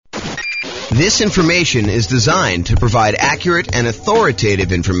This information is designed to provide accurate and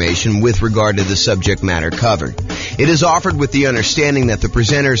authoritative information with regard to the subject matter covered. It is offered with the understanding that the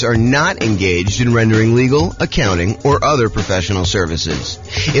presenters are not engaged in rendering legal, accounting, or other professional services.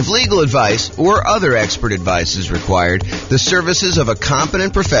 If legal advice or other expert advice is required, the services of a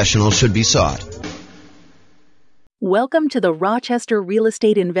competent professional should be sought. Welcome to the Rochester Real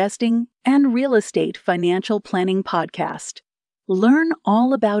Estate Investing and Real Estate Financial Planning Podcast. Learn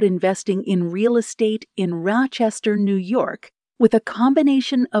all about investing in real estate in Rochester, New York, with a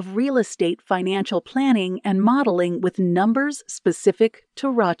combination of real estate financial planning and modeling with numbers specific to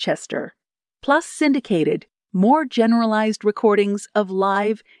Rochester, plus syndicated, more generalized recordings of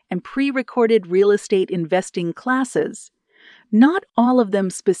live and pre-recorded real estate investing classes, not all of them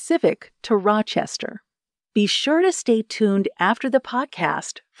specific to Rochester. Be sure to stay tuned after the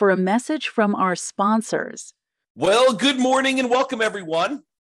podcast for a message from our sponsors. Well, good morning and welcome, everyone.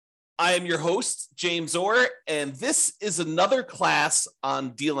 I am your host, James Orr, and this is another class on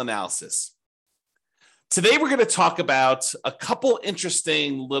deal analysis. Today, we're going to talk about a couple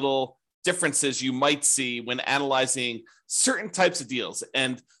interesting little differences you might see when analyzing certain types of deals.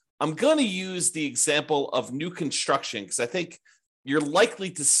 And I'm going to use the example of new construction because I think you're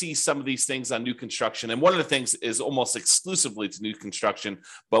likely to see some of these things on new construction. And one of the things is almost exclusively to new construction,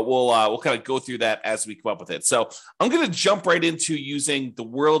 but we'll kind of go through that as we come up with it. So I'm going to jump right into using the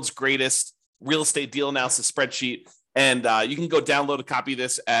world's greatest real estate deal analysis spreadsheet. And you can go download a copy of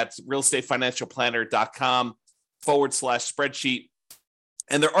this at realestateFinancialPlanner.com/spreadsheet.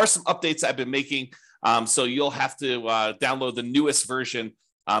 And there are some updates I've been making. So you'll have to download the newest version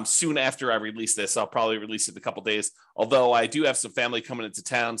soon after I release this. I'll probably release it in a couple days, although I do have some family coming into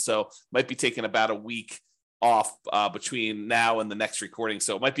town, so might be taking about a week off between now and the next recording.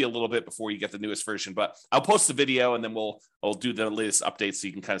 So it might be a little bit before you get the newest version, but I'll post the video and then we'll do the latest updates so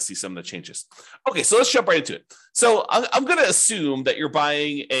you can kind of see some of the changes. Okay, so let's jump right into it. So I'm going to assume that you're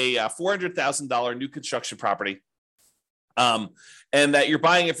buying a $400,000 new construction property and that you're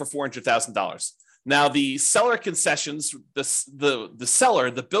buying it for $400,000. Now, the seller concessions, the seller,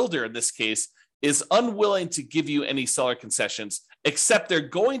 the builder in this case, is unwilling to give you any seller concessions, except they're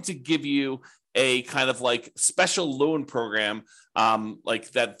going to give you a kind of like special loan program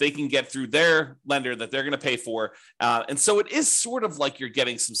like that they can get through their lender that they're going to pay for. And so it is sort of like you're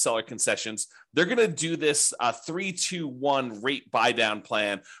getting some seller concessions. They're going to do this 3-2-1 rate buy down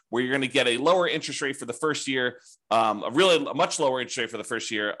plan where you're going to get a lower interest rate for the first year, a much lower interest rate for the first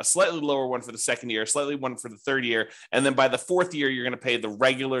year, a slightly lower one for the second year, slightly one for the third year. And then by the fourth year, you're going to pay the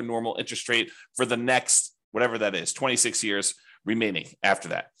regular normal interest rate for the next, whatever that is, 26 years remaining after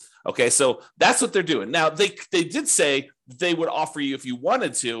that. Okay, so that's what they're doing. Now, they did say they would offer you, if you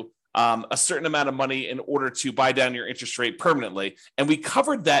wanted to, a certain amount of money in order to buy down your interest rate permanently. And we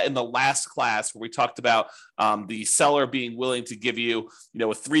covered that in the last class where we talked about the seller being willing to give you, a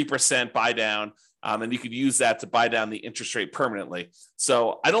 3% buy down, and you could use that to buy down the interest rate permanently.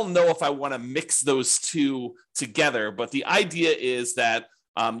 So I don't know if I want to mix those two together, but the idea is that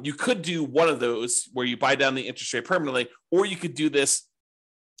you could do one of those where you buy down the interest rate permanently, or you could do this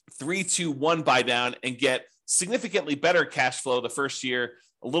 3-2-1 buy down and get significantly better cash flow the first year,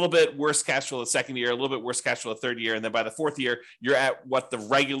 a little bit worse cash flow the second year, a little bit worse cash flow the third year. And then by the fourth year, you're at what the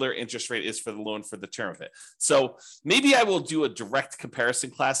regular interest rate is for the loan for the term of it. So maybe I will do a direct comparison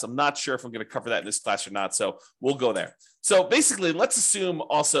class. I'm not sure if I'm going to cover that in this class or not. So we'll go there. So basically, let's assume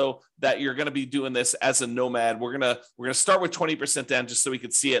also that you're going to be doing this as a nomad. We're going to start with 20% down just so we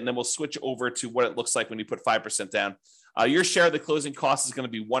can see it. And then we'll switch over to what it looks like when you put 5% down. Your share of the closing cost is going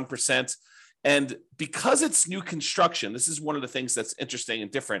to be 1%. And because it's new construction, this is one of the things that's interesting and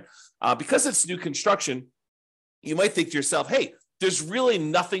different. Because it's new construction, you might think to yourself, hey, there's really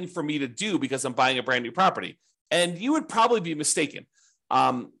nothing for me to do because I'm buying a brand new property. And you would probably be mistaken.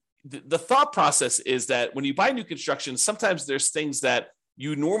 The thought process is that when you buy new construction, sometimes there's things that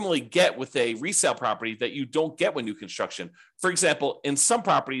you normally get with a resale property that you don't get with new construction. For example, in some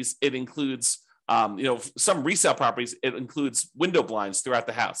properties, it includes some resale properties, it includes window blinds throughout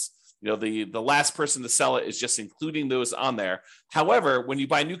the house. The last person to sell it is just including those on there. However, when you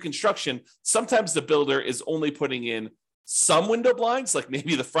buy new construction, sometimes the builder is only putting in some window blinds, like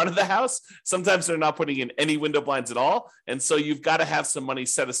maybe the front of the house. Sometimes they're not putting in any window blinds at all. And so you've got to have some money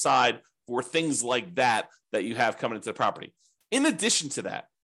set aside for things like that you have coming into the property. In addition to that,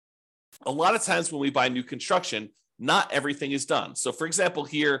 a lot of times when we buy new construction, not everything is done. So for example,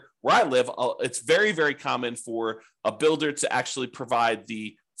 here where I live, it's very, very common for a builder to actually provide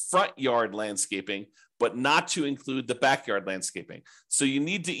the front yard landscaping, but not to include the backyard landscaping. So you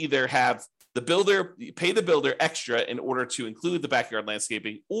need to either have the builder, pay the builder extra in order to include the backyard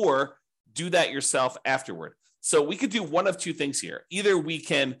landscaping, or do that yourself afterward. So we could do one of two things here. Either we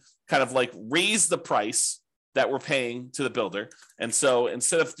can kind of like raise the price that we're paying to the builder. And so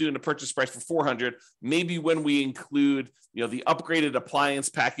instead of doing a purchase price for $400, maybe when we include, the upgraded appliance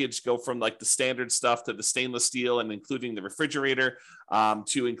package, go from like the standard stuff to the stainless steel and including the refrigerator,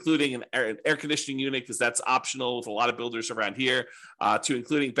 to including an air conditioning unit, because that's optional with a lot of builders around here, to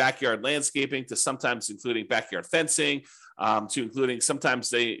including backyard landscaping, to sometimes including backyard fencing, to including, sometimes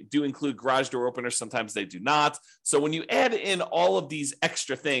they do include garage door openers, sometimes they do not. So when you add in all of these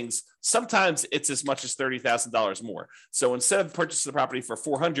extra things, sometimes it's as much as $30,000 more. So instead of purchasing the property for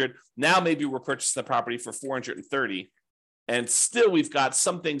 $400, now maybe we're purchasing the property for $430. And still we've got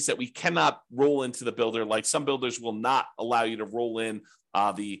some things that we cannot roll into the builder. Like some builders will not allow you to roll in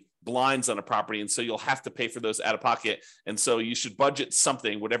the blinds on a property. And so you'll have to pay for those out of pocket. And so you should budget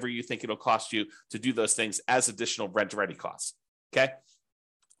something, whatever you think it'll cost you to do those things, as additional rent ready costs. Okay.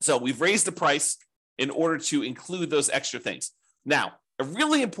 So we've raised the price in order to include those extra things. Now, a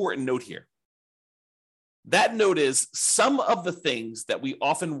really important note here. That note is some of the things that we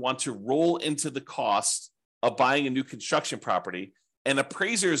often want to roll into the cost of buying a new construction property, an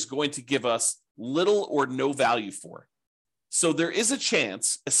appraiser is going to give us little or no value for. So there is a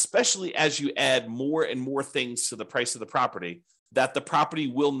chance, especially as you add more and more things to the price of the property, that the property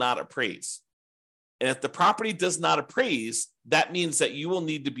will not appraise. And if the property does not appraise, that means that you will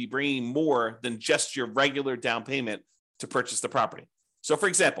need to be bringing more than just your regular down payment to purchase the property. So for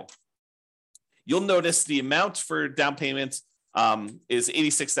example, you'll notice the amount for down payment is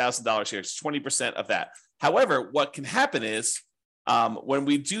 $86,000 here. It's 20% of that. However, what can happen is when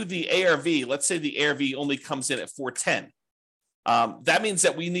we do the ARV, let's say the ARV only comes in at $410,000. That means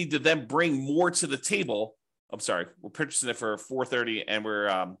that we need to then bring more to the table. I'm sorry, we're purchasing it for $430,000 and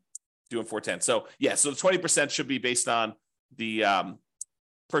we're doing $410,000. So yeah, so the 20% should be based on the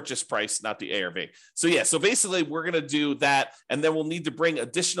purchase price, not the ARV. So yeah, so basically we're going to do that, and then we'll need to bring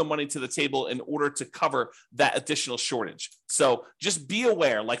additional money to the table in order to cover that additional shortage. So just be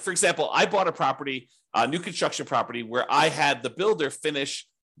aware. Like for example, I bought a property, a new construction property, where I had the builder finish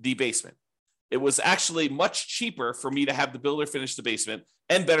the basement. It was actually much cheaper for me to have the builder finish the basement,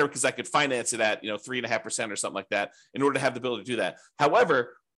 and better because I could finance it at 3.5% or something like that in order to have the builder do that.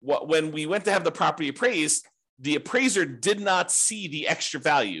 However, when we went to have the property appraised, the appraiser did not see the extra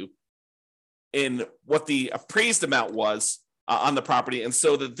value in what the appraised amount was on the property. And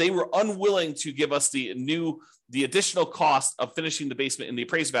so that they were unwilling to give us the additional cost of finishing the basement in the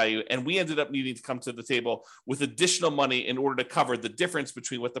appraised value. And we ended up needing to come to the table with additional money in order to cover the difference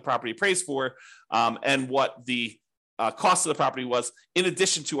between what the property appraised for and what the cost of the property was, in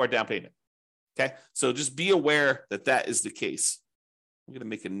addition to our down payment. Okay. So just be aware that that is the case. I'm going to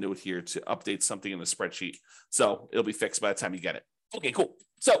make a note here to update something in the spreadsheet, so it'll be fixed by the time you get it. Okay, cool.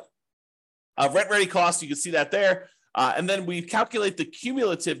 So rent ready cost, you can see that there. And then we calculate the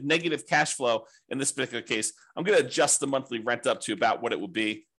cumulative negative cash flow in this particular case. I'm going to adjust the monthly rent up to about what it would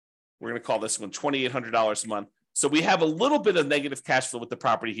be. We're going to call this one $2,800 a month. So we have a little bit of negative cash flow with the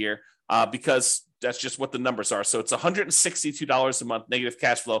property here because that's just what the numbers are. So it's $162 a month negative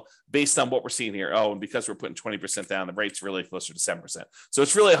cash flow based on what we're seeing here. Oh, and because we're putting 20% down, the rate's really closer to 7%. So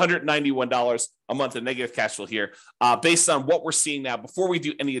it's really $191 a month in negative cash flow here based on what we're seeing now before we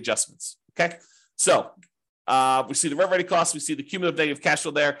do any adjustments. Okay. So we see the rent ready costs. We see the cumulative negative cash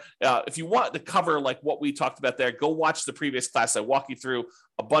flow there. If you want to cover like what we talked about there, go watch the previous class. I walk you through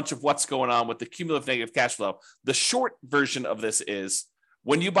a bunch of what's going on with the cumulative negative cash flow. The short version of this is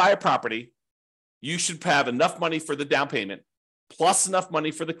when you buy a property, you should have enough money for the down payment, plus enough money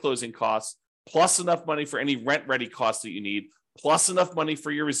for the closing costs, plus enough money for any rent ready costs that you need, plus enough money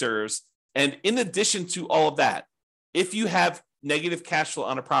for your reserves. And in addition to all of that, if you have negative cash flow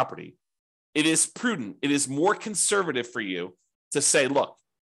on a property, it is prudent, it is more conservative for you to say, look,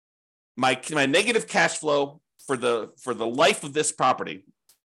 my negative cash flow for the life of this property,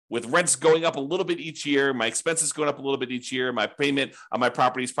 with rents going up a little bit each year, my expenses going up a little bit each year, my payment on my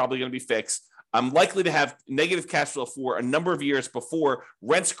property is probably going to be fixed. I'm likely to have negative cash flow for a number of years before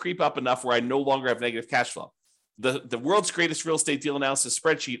rents creep up enough where I no longer have negative cash flow. The world's greatest real estate deal analysis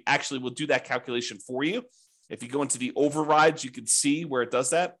spreadsheet actually will do that calculation for you. If you go into the overrides, you can see where it does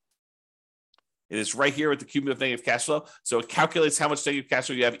that. It is right here with the cumulative negative cash flow. So it calculates how much negative cash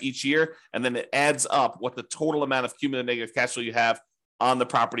flow you have each year, and then it adds up what the total amount of cumulative negative cash flow you have on the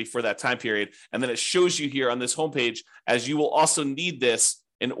property for that time period. And then it shows you here on this homepage, as you will also need this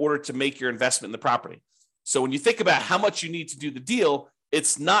in order to make your investment in the property. So when you think about how much you need to do the deal,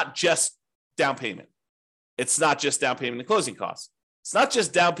 it's not just down payment. It's not just down payment and closing costs. It's not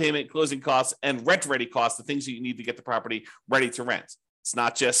just down payment, closing costs, and rent ready costs, the things that you need to get the property ready to rent. It's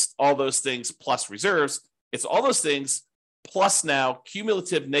not just all those things plus reserves. It's all those things plus now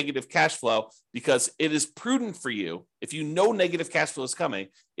cumulative negative cash flow, because it is prudent for you, if you know negative cash flow is coming,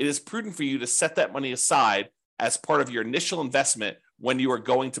 it is prudent for you to set that money aside as part of your initial investment when you are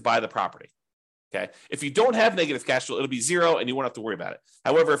going to buy the property. Okay. If you don't have negative cash flow, it'll be zero and you won't have to worry about it.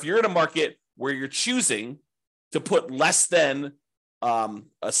 However, if you're in a market where you're choosing to put less than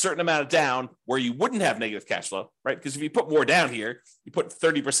a certain amount of down where you wouldn't have negative cash flow, right? Because if you put more down here, you put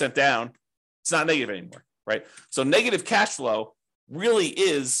 30% down, it's not negative anymore, right? So negative cash flow really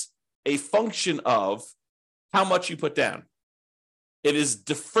is a function of how much you put down. It is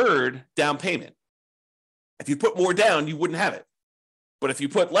deferred down payment. If you put more down, you wouldn't have it. But if you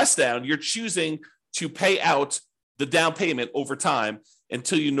put less down, you're choosing to pay out the down payment over time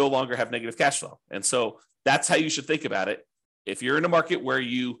until you no longer have negative cash flow. And so that's how you should think about it. If you're in a market where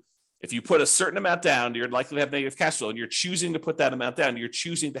if you put a certain amount down, you're likely to have negative cash flow, and you're choosing to put that amount down, you're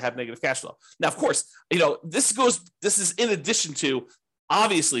choosing to have negative cash flow. Now, of course, this is in addition to,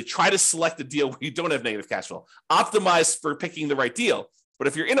 obviously, try to select a deal where you don't have negative cash flow. Optimize for picking the right deal. But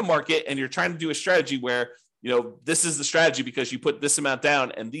if you're in a market and you're trying to do a strategy where, this is the strategy because you put this amount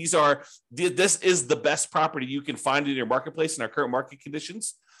down, and this is the best property you can find in your marketplace in our current market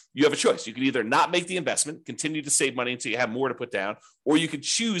conditions, you have a choice. You can either not make the investment, continue to save money until you have more to put down, or you could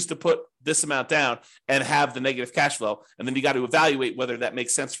choose to put this amount down and have the negative cash flow. And then you got to evaluate whether that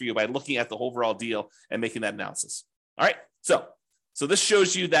makes sense for you by looking at the overall deal and making that analysis. All right. So this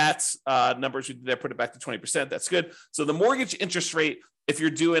shows you that numbers we did there, put it back to 20%. That's good. So the mortgage interest rate, if you're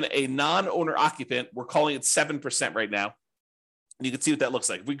doing a non-owner occupant, we're calling it 7% right now. And you can see what that looks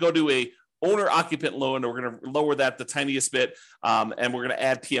like. If we go to a owner occupant loan, we're going to lower that the tiniest bit, and we're going to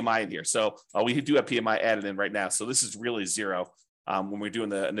add PMI in here. So we do have PMI added in right now. So this is really zero when we're doing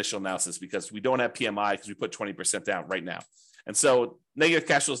the initial analysis, because we don't have PMI because we put 20% down right now. And so negative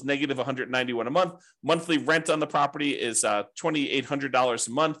cash flow is negative $191 a month. Monthly rent on the property is $2,800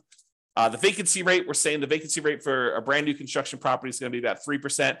 a month. The vacancy rate, we're saying the vacancy rate for a brand new construction property is going to be about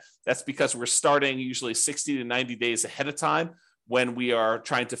 3%. That's because we're starting usually 60 to 90 days ahead of time when we are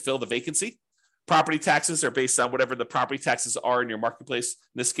trying to fill the vacancy. Property taxes are based on whatever the property taxes are in your marketplace.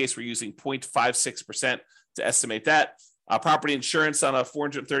 In this case, we're using 0.56% to estimate that. Property insurance on a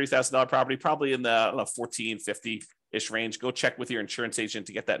 $430,000 property, probably in the $1,450-ish range. Go check with your insurance agent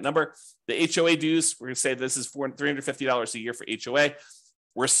to get that number. The HOA dues, we're going to say this is $350 a year for HOA.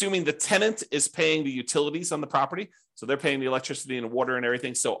 We're assuming the tenant is paying the utilities on the property. So they're paying the electricity and water and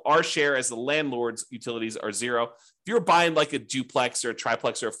everything. So our share as the landlord's utilities are zero. If you're buying like a duplex or a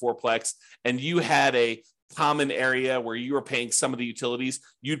triplex or a fourplex, and you had a common area where you were paying some of the utilities,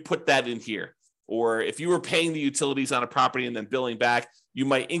 you'd put that in here. Or if you were paying the utilities on a property and then billing back, you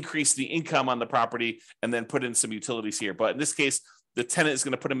might increase the income on the property and then put in some utilities here. But in this case, the tenant is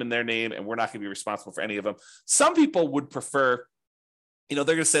going to put them in their name, and we're not going to be responsible for any of them. Some people would prefer, they're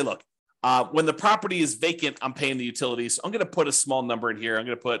going to say, look, when the property is vacant, I'm paying the utilities. I'm going to put a small number in here. I'm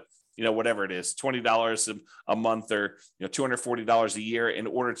going to put, whatever it is, $20 a month or, $240 a year in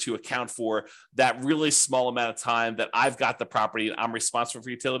order to account for that really small amount of time that I've got the property and I'm responsible for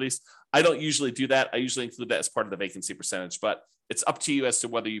utilities. I don't usually do that. I usually include that as part of the vacancy percentage, but it's up to you as to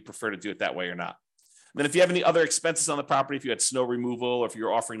whether you prefer to do it that way or not. And then if you have any other expenses on the property, if you had snow removal, or if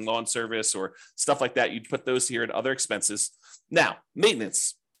you're offering lawn service or stuff like that, you'd put those here in other expenses. Now,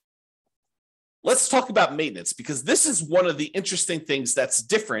 maintenance. Let's talk about maintenance, because this is one of the interesting things that's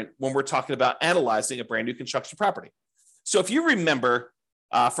different when we're talking about analyzing a brand new construction property. So if you remember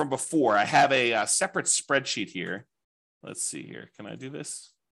from before, I have a separate spreadsheet here. Let's see here. Can I do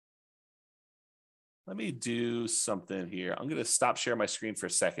this? Let me do something here. I'm going to stop sharing my screen for a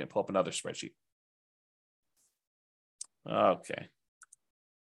second, pull up another spreadsheet. Okay.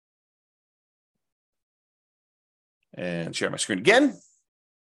 And share my screen again.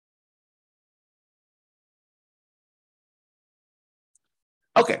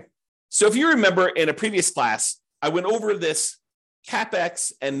 Okay, so if you remember in a previous class, I went over this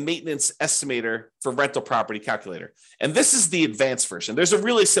CapEx and maintenance estimator for rental property calculator. And this is the advanced version. There's a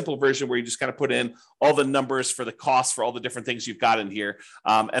really simple version where you just kind of put in all the numbers for the costs for all the different things you've got in here,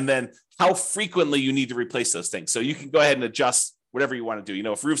 and then how frequently you need to replace those things. So you can go ahead and adjust whatever you want to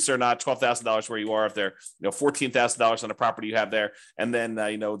do. If roofs are not $12,000 where you are, if they're $14,000 on a property you have there, and then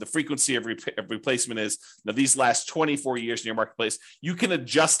the frequency of replacement is these last 24 years in your marketplace, you can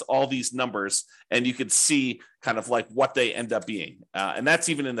adjust all these numbers and you can see kind of like what they end up being, and that's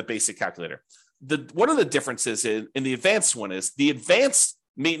even in the basic calculator. One of the differences in the advanced one is the advanced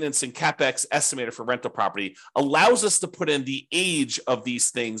maintenance and CapEx estimator for rental property allows us to put in the age of these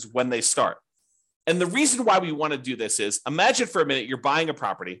things when they start. And the reason why we want to do this is, imagine for a minute you're buying a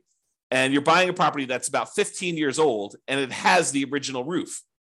property, and you're buying a property that's about 15 years old, and it has the original roof.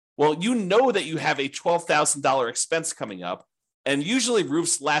 Well, you know that you have a $12,000 expense coming up, and usually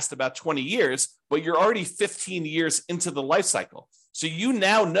roofs last about 20 years, but you're already 15 years into the life cycle. So you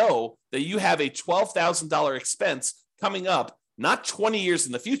now know that you have a $12,000 expense coming up, not 20 years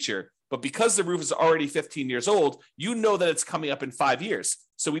in the future, but because the roof is already 15 years old, you know that it's coming up in 5 years.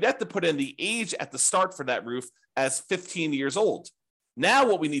 So we'd have to put in the age at the start for that roof as 15 years old. Now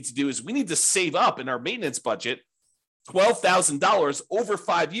what we need to do is we need to save up in our maintenance budget $12,000 over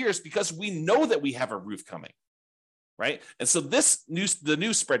 5 years because we know that we have a roof coming, right? And so the new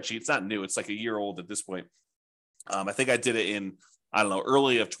spreadsheet, it's not new, it's like a year old at this point. I think I did it in, I don't know,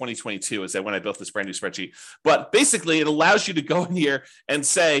 early of 2022 is that when I built this brand new spreadsheet. But basically, it allows you to go in here and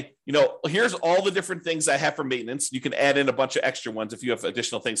say, here's all the different things I have for maintenance. You can add in a bunch of extra ones if you have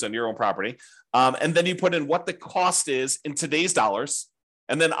additional things on your own property. And then you put in what the cost is in today's dollars.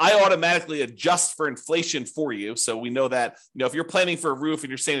 And then I automatically adjust for inflation for you. So we know that, if you're planning for a roof and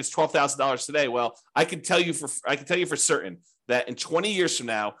you're saying it's $12,000 today, well, I can tell you for certain that in 20 years from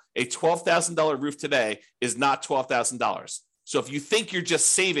now, a $12,000 roof today is not $12,000. So if you think you're just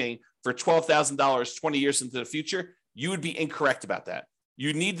saving for $12,000 20 years into the future, you would be incorrect about that.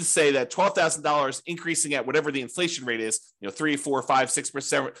 You need to say that $12,000 increasing at whatever the inflation rate is, 3, 4, 5,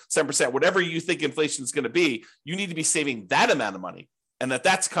 6%, 7%, whatever you think inflation is going to be, you need to be saving that amount of money. And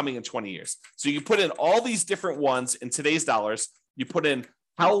that's coming in 20 years. So you put in all these different ones in today's dollars. You put in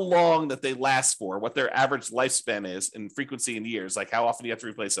how long that they last for, what their average lifespan is in frequency in years, like how often you have to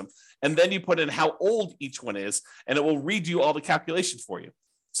replace them. And then you put in how old each one is, and it will redo all the calculations for you.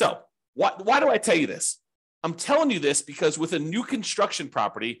 So why do I tell you this? I'm telling you this because with a new construction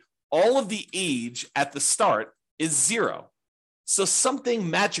property, all of the age at the start is 0. So something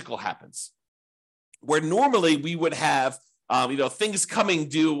magical happens where normally we would have things coming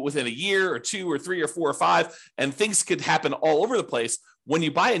due within a year or 2 or 3 or 4 or 5, and things could happen all over the place. When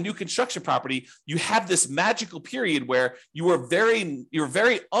you buy a new construction property, you have this magical period where you're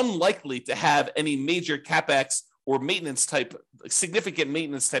very unlikely to have any major CapEx or significant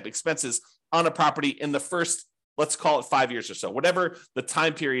maintenance type expenses on a property in the first, let's call it 5 years or so, whatever the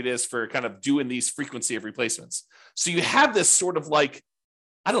time period is for kind of doing these frequency of replacements. So you have this sort of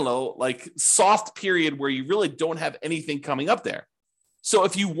soft period where you really don't have anything coming up there. So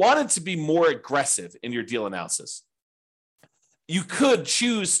if you wanted to be more aggressive in your deal analysis, you could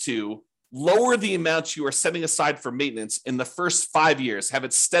choose to lower the amounts you are setting aside for maintenance in the first 5 years, have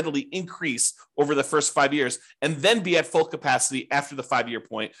it steadily increase over the first 5 years, and then be at full capacity after the 5-year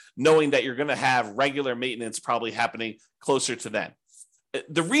point, knowing that you're going to have regular maintenance probably happening closer to then.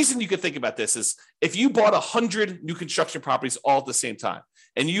 The reason you could think about this is if you bought 100 new construction properties all at the same time,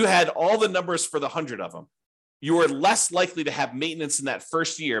 and you had all the numbers for the 100 of them, you are less likely to have maintenance in that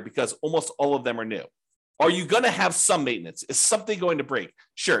first year because almost all of them are new. Are you going to have some maintenance? Is something going to break?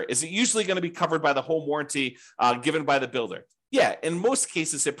 Sure. Is it usually going to be covered by the home warranty given by the builder? Yeah, in most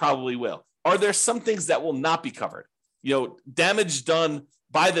cases, it probably will. Are there some things that will not be covered? Damage done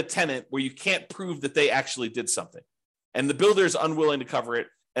by the tenant where you can't prove that they actually did something, and the builder is unwilling to cover it,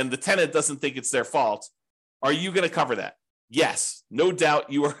 and the tenant doesn't think it's their fault. Are you going to cover that? Yes, no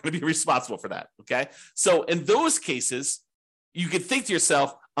doubt you are going to be responsible for that, okay? So in those cases, you could think to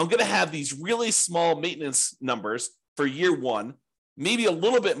yourself, I'm going to have these really small maintenance numbers for year 1, maybe a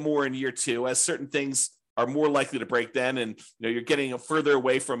little bit more in year 2 as certain things are more likely to break then. And you're getting further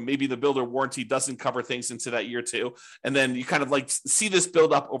away from maybe the builder warranty doesn't cover things into that year 2. And then you kind of see this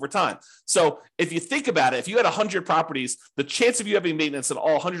build up over time. So if you think about it, if you had 100 properties, the chance of you having maintenance in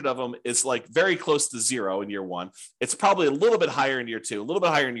all 100 of them is very close to 0 in year 1. It's probably a little bit higher in year 2, a little bit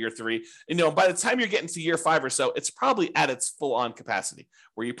higher in year 3. And by the time you're getting to year 5 or so, it's probably at its full on capacity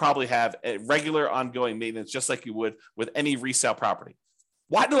where you probably have a regular ongoing maintenance, just like you would with any resale property.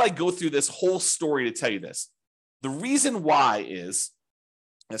 Why do I go through this whole story to tell you this? The reason why is,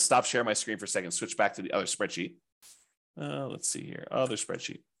 let's stop sharing my screen for a second, switch back to the other spreadsheet. Let's see here, other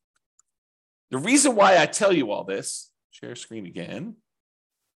spreadsheet. The reason why I tell you all this, share screen again,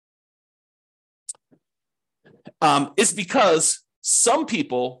 is because some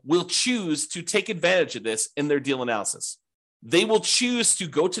people will choose to take advantage of this in their deal analysis. They will choose to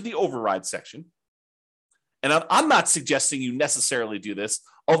go to the override section. And I'm not suggesting you necessarily do this,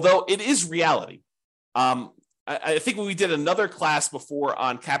 although it is reality. I think when we did another class before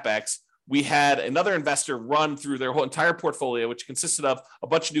on CapEx, we had another investor run through their whole entire portfolio, which consisted of a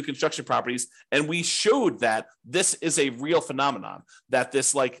bunch of new construction properties. And we showed that this is a real phenomenon, that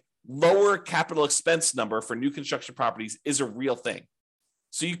this lower capital expense number for new construction properties is a real thing.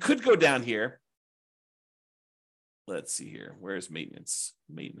 So you could go down here let's see here. Where's maintenance?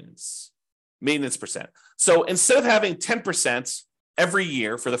 Maintenance percent. So instead of having 10% every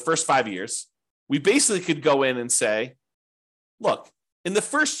year for the first 5 years, we basically could go in and say, look, in the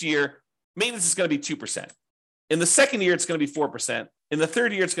first year, maintenance is going to be 2%. In the second year, it's going to be 4%. In the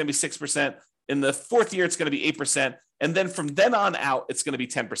third year, it's going to be 6%. In the fourth year, it's going to be 8%. And then from then on out, it's going to be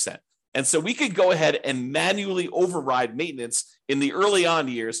 10%. And so we could go ahead and manually override maintenance in the early on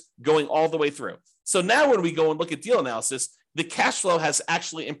years going all the way through. So now when we go and look at deal analysis, the cash flow has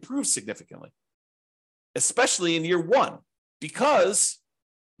actually improved significantly, especially in year one, because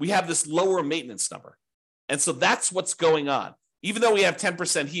we have this lower maintenance number. And so that's what's going on. Even though we have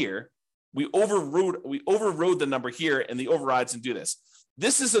 10% here, we overrode the number here in the overrides and do this.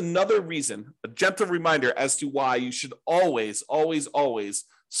 This is another reason, a gentle reminder as to why you should always, always, always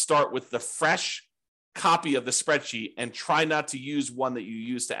start with the fresh copy of the spreadsheet and try not to use one that you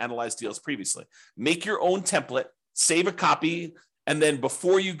used to analyze deals previously. Make your own template, save a copy, and then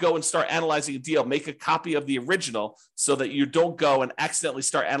before you go and start analyzing a deal, make a copy of the original so that you don't go and accidentally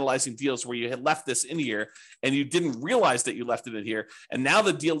start analyzing deals where you had left this in here and you didn't realize that you left it in here. And now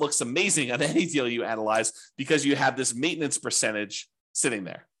the deal looks amazing on any deal you analyze because you have this maintenance percentage sitting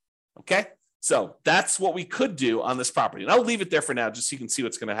there. Okay? So that's what we could do on this property. And I'll leave it there for now just so you can see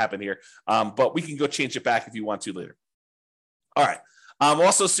what's going to happen here. But we can go change it back if you want to later. All right. I'm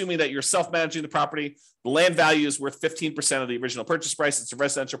also assuming that you're self-managing the property. The land value is worth 15% of the original purchase price. It's a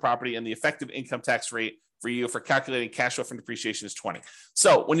residential property, and the effective income tax rate for you for calculating cash flow from depreciation is 20.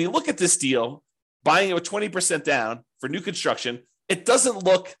 So when you look at this deal, buying it with 20% down for new construction, it doesn't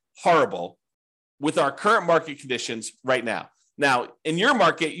look horrible with our current market conditions right now. Now, in your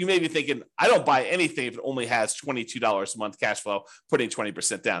market, you may be thinking, I don't buy anything if it only has $22 a month cash flow, putting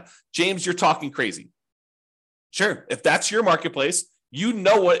 20% down. James, you're talking crazy. Sure, if that's your marketplace, you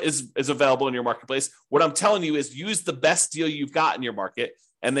know what is available in your marketplace. What I'm telling you is use the best deal you've got in your market,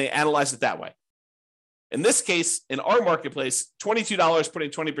 and they analyze it that way. In this case, in our marketplace, $22 putting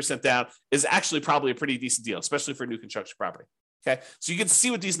 20% down is actually probably a pretty decent deal, especially for new construction property. Okay, so you can see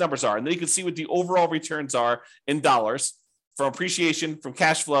what these numbers are, and then you can see what the overall returns are in dollars. From appreciation, from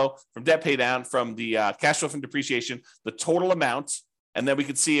cash flow, from debt pay down, from the cash flow from depreciation, the total amount. And then we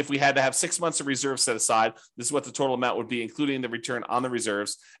could see if we had to have 6 months of reserves set aside, this is what the total amount would be, including the return on the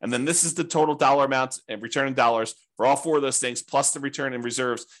reserves. And then this is the total dollar amount and return in dollars for all four of those things, plus the return in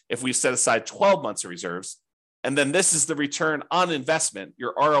reserves if we set aside 12 months of reserves. And then this is the return on investment,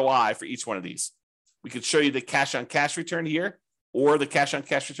 your ROI for each one of these. We could show you the cash on cash return here, or the cash on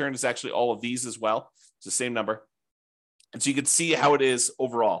cash return is actually all of these as well. It's the same number. And so you can see how it is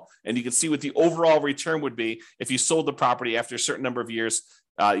overall. And you can see what the overall return would be if you sold the property after a certain number of years.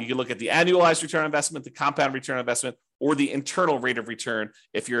 You can look at the annualized return on investment, the compound return on investment, or the internal rate of return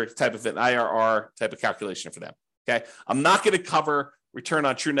if you're type of an IRR type of calculation for them. Okay. I'm not going to cover return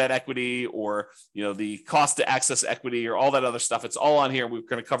on true net equity or the cost to access equity or all that other stuff. It's all on here. We're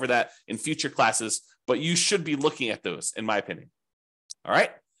going to cover that in future classes, but you should be looking at those, in my opinion. All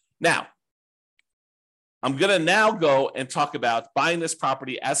right. Now, I'm going to now go and talk about buying this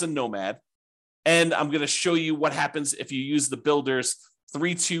property as a nomad, and I'm going to show you what happens if you use the builder's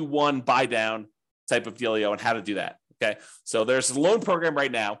 3-2-1 buy down type of dealio and how to do that. Okay, so there's a loan program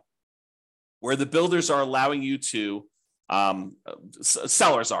right now where the builders are allowing you to,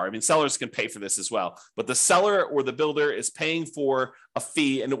 sellers are. I mean, sellers can pay for this as well, but the seller or the builder is paying for a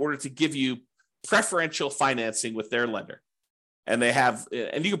fee in order to give you preferential financing with their lender. And they have,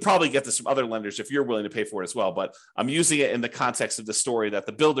 and you can probably get this from other lenders if you're willing to pay for it as well. But I'm using it in the context of the story that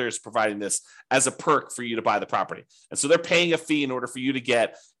the builder is providing this as a perk for you to buy the property. And so they're paying a fee in order for you to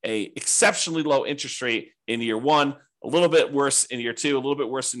get a exceptionally low interest rate in year one, a little bit worse in year two, a little bit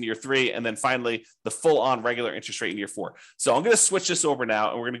worse in year three, and then finally the full on regular interest rate in year four. So I'm going to switch this over now,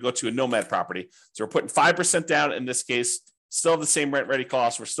 and we're going to go to a nomad property. So we're putting 5% down in this case, still have the same rent ready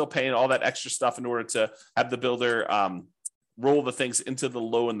cost. We're still paying all that extra stuff in order to have the builder roll the things into the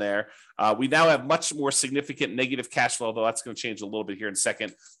loan there. We now have much more significant negative cash flow, though that's going to change a little bit here in a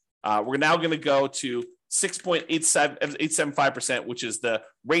second. We're now going to go to 6.875%, which is the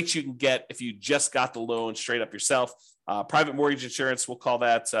rate you can get if you just got the loan straight up yourself. Private mortgage insurance, we'll call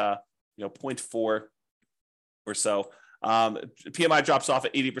that 0.4 or so. PMI drops off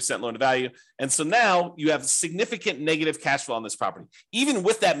at 80% loan to value. And so now you have significant negative cash flow on this property, even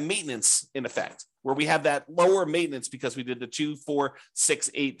with that maintenance in effect, where we have that lower maintenance because we did the 2, 4,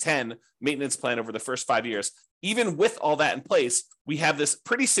 6, 8, 10 maintenance plan over the first 5 years. Even with all that in place, we have this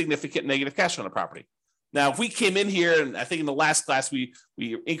pretty significant negative cash flow on the property. Now, if we came in here, and I think in the last class, we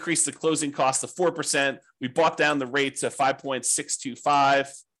increased the closing cost to 4%. We brought down the rate to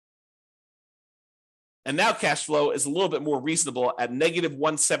 5.625. And now cash flow is a little bit more reasonable at negative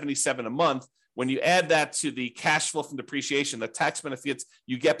 177 a month. When you add that to the cash flow from depreciation, the tax benefits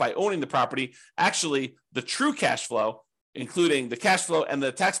you get by owning the property, actually the true cash flow, including the cash flow and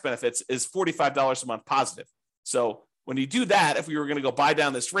the tax benefits, is $45 a month positive. So when you do that, if we were going to go buy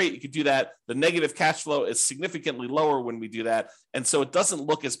down this rate, you could do that. The negative cash flow is significantly lower when we do that. And so it doesn't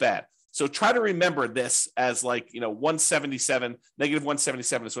look as bad. So try to remember this as like, 177, negative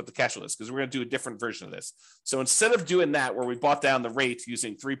 177 is what the cash flow is, because we're going to do a different version of this. So instead of doing that, where we bought down the rate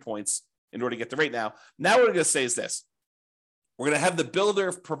using 3 points in order to get the rate now what we're going to say is this. We're going to have the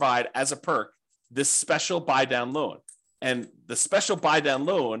builder provide as a perk this special buy down loan. And the special buy down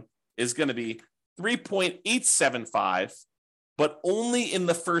loan is going to be 3.875, but only in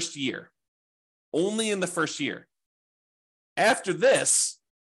the first year. Only in the first year. After this,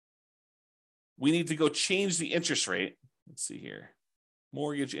 we need to go change the interest rate. Let's see here.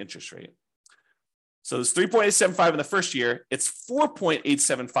 Mortgage interest rate. So it's 3.875 in the first year. It's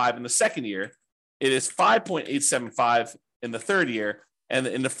 4.875 in the second year. It is 5.875 in the third year. And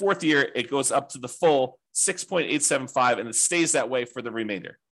in the fourth year, it goes up to the full 6.875, and it stays that way for the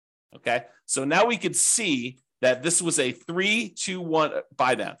remainder. Okay. So now we could see that this was a 3-2-1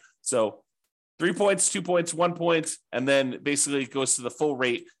 buy down. So 3 points, 2 points, 1 point, and then basically it goes to the full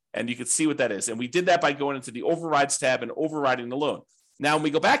rate. And you can see what that is. And we did that by going into the overrides tab and overriding the loan. Now, when we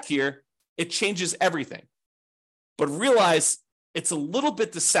go back here, it changes everything. But realize it's a little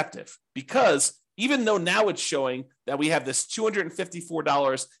bit deceptive, because even though now it's showing that we have this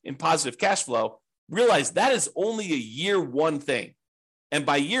 $254 in positive cash flow, realize that is only a year one thing. And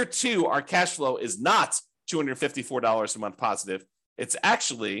by year two, our cash flow is not $254 a month positive. It's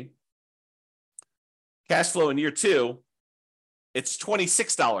actually cash flow in year two, it's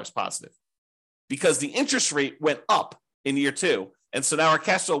 $26 positive, because the interest rate went up in year two. And so now our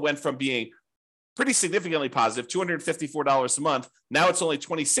cash flow went from being pretty significantly positive, $254 a month. Now it's only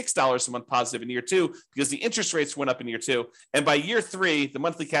 $26 a month positive in year two, because the interest rates went up in year two. And by year three, the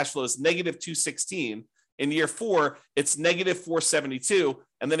monthly cash flow is negative $216. In year four, it's negative $472.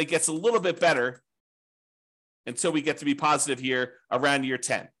 And then it gets a little bit better until we get to be positive here around year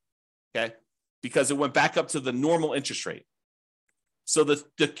 10. Okay. Because it went back up to the normal interest rate. So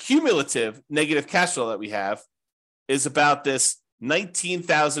the cumulative negative cash flow that we have is about this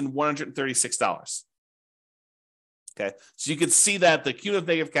 $19,136. Okay. So you can see that the cumulative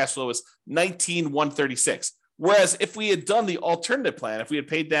negative cash flow is $19,136. Whereas if we had done the alternative plan, if we had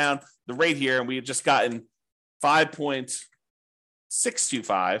paid down the rate here and we had just gotten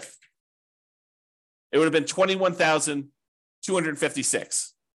 5.625, it would have been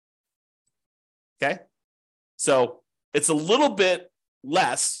 $21,256. Okay. So it's a little bit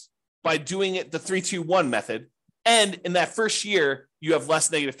less by doing it the 3-2-1 method. And in that first year, you have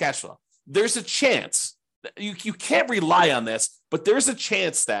less negative cash flow. There's a chance, you can't rely on this, but there's a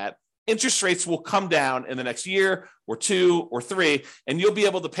chance that interest rates will come down in the next year or two or three, and you'll be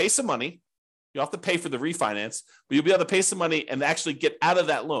able to pay some money. You'll have to pay for the refinance, but you'll be able to pay some money and actually get out of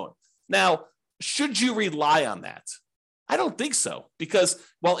that loan. Now, should you rely on that? I don't think so, because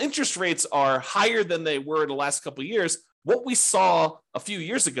while interest rates are higher than they were in the last couple of years, what we saw a few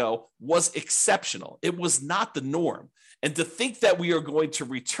years ago was exceptional. It was not the norm. And to think that we are going to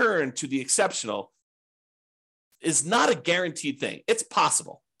return to the exceptional is not a guaranteed thing. It's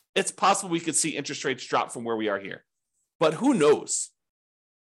possible. It's possible we could see interest rates drop from where we are here. But who knows?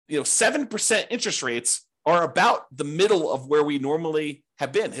 7% interest rates are about the middle of where we normally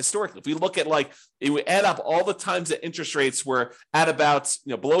have been historically. If we look at if we add up all the times that interest rates were at about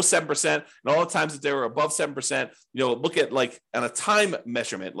below 7% and all the times that they were above 7%, look at on a time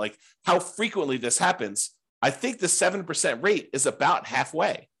measurement, how frequently this happens. I think the 7% rate is about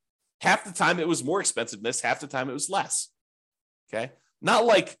halfway. Half the time it was more expensive than this, half the time it was less. Okay. Not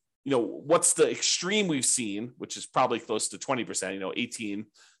what's the extreme we've seen, which is probably close to 20%, 18,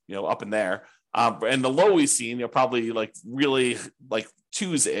 up in there. And the low we've seen, probably really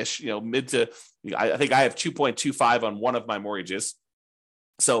twos-ish, mid to, I think I have 2.25 on one of my mortgages.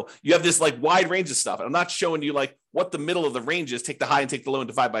 So you have this wide range of stuff. And I'm not showing you what the middle of the range is, take the high and take the low and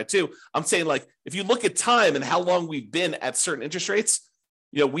divide by two. I'm saying if you look at time and how long we've been at certain interest rates,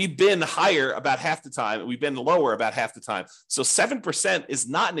 we've been higher about half the time and we've been lower about half the time. So 7% is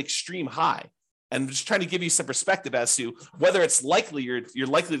not an extreme high. And I'm just trying to give you some perspective as to whether it's likely you're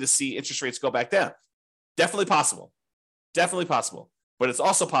likely to see interest rates go back down. Definitely possible. Definitely possible. But it's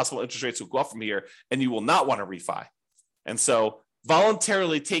also possible interest rates will go up from here and you will not want to refi. And so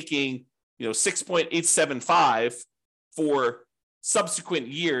voluntarily taking 6.875 for subsequent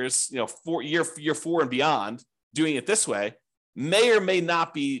years, for year 4 and beyond, doing it this way may or may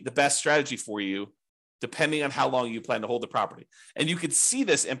not be the best strategy for you depending on how long you plan to hold the property. And you can see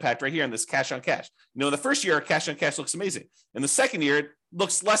this impact right here on this cash on cash. In the first year, cash on cash looks amazing. In the second year, it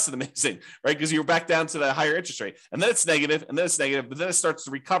looks less than amazing, right? Because you're back down to the higher interest rate. And then it's negative, and then it's negative, but then it starts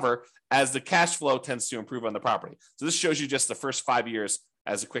to recover as the cash flow tends to improve on the property. So this shows you just the first 5 years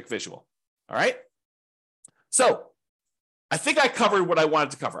as a quick visual. All right. So I think I covered what I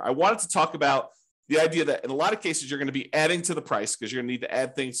wanted to cover. I wanted to talk about the idea that in a lot of cases, you're going to be adding to the price because you're going to need to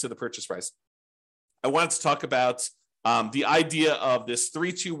add things to the purchase price. I wanted to talk about the idea of this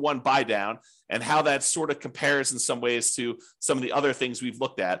 3-2-1 buy down and how that sort of compares in some ways to some of the other things we've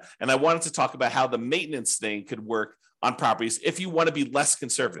looked at. And I wanted to talk about how the maintenance thing could work on properties if you want to be less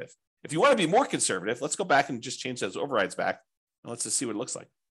conservative. If you want to be more conservative, let's go back and just change those overrides back. And let's just see what it looks like.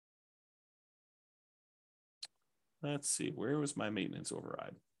 Let's see, where was my maintenance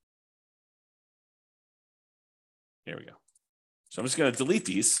override? Here we go. So I'm just going to delete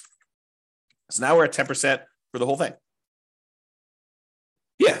these. So now we're at 10% for the whole thing.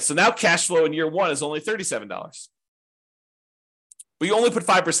 Yeah, so now cash flow in year one is only $37. But you only put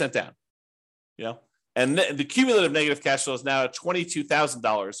 5% down. And the cumulative negative cash flow is now at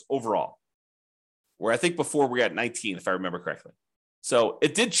 $22,000 overall, where I think before we were at 19, if I remember correctly. So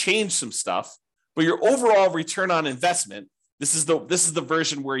it did change some stuff, but your overall return on investment, this is the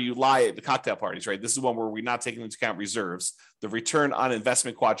version where you lie at the cocktail parties, right? This is one where we're not taking into account reserves. The return on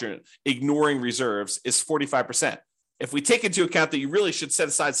investment quadrant, ignoring reserves, is 45%. If we take into account that you really should set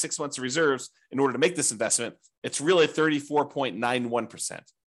aside 6 months of reserves in order to make this investment, it's really 34.91%.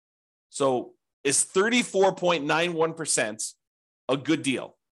 So is 34.91% a good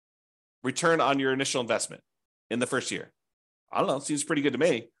deal? Return on your initial investment in the first year? I don't know. It seems pretty good to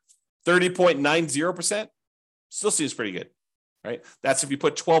me. 30.90% still seems pretty good, right? That's if you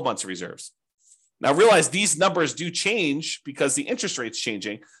put 12 months of reserves. Now realize these numbers do change because the interest rate's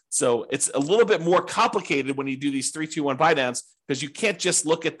changing. So it's a little bit more complicated when you do these 3-2-1 buy downs because you can't just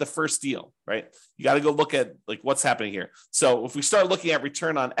look at the first deal, right? You got to go look at like what's happening here. So if we start looking at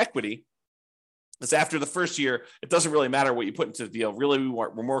return on equity, it's after the first year, it doesn't really matter what you put into the deal. Really,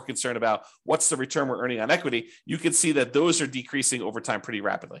 we're more concerned about what's the return we're earning on equity. You can see that those are decreasing over time pretty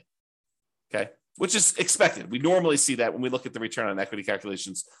rapidly. Okay, which is expected. We normally see that when we look at the return on equity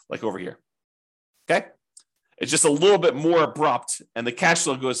calculations like over here. Okay, it's just a little bit more abrupt and the cash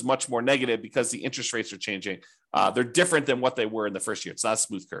flow goes much more negative because the interest rates are changing. They're different than what they were in the first year. It's not a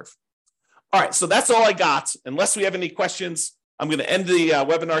smooth curve. All right, so that's all I got. Unless we have any questions, I'm going to end the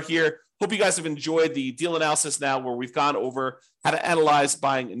webinar here. Hope you guys have enjoyed the deal analysis now where we've gone over how to analyze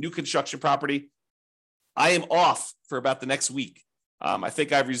buying a new construction property. I am off for about the next week. I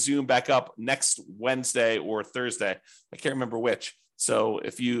think I've resumed back up next Wednesday or Thursday. I can't remember which. So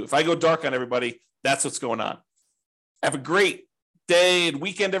if I go dark on everybody, that's what's going on. Have a great day and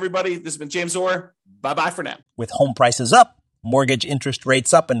weekend, everybody. This has been James Orr. Bye-bye for now. With home prices up, mortgage interest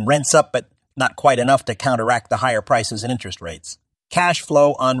rates up, and rents up, but not quite enough to counteract the higher prices and interest rates, cash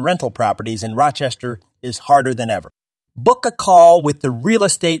flow on rental properties in Rochester is harder than ever. Book a call with the Real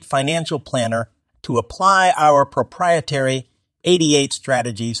Estate Financial Planner to apply our proprietary 88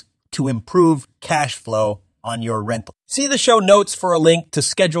 strategies to improve cash flow on your rental. See the show notes for a link to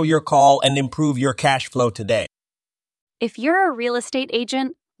schedule your call and improve your cash flow today. If you're a real estate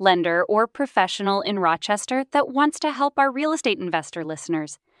agent, lender, or professional in Rochester that wants to help our real estate investor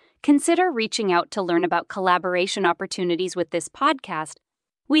listeners, consider reaching out to learn about collaboration opportunities with this podcast.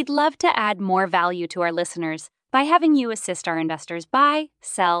 We'd love to add more value to our listeners by having you assist our investors buy,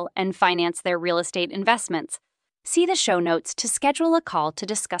 sell, and finance their real estate investments. See the show notes to schedule a call to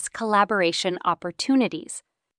discuss collaboration opportunities.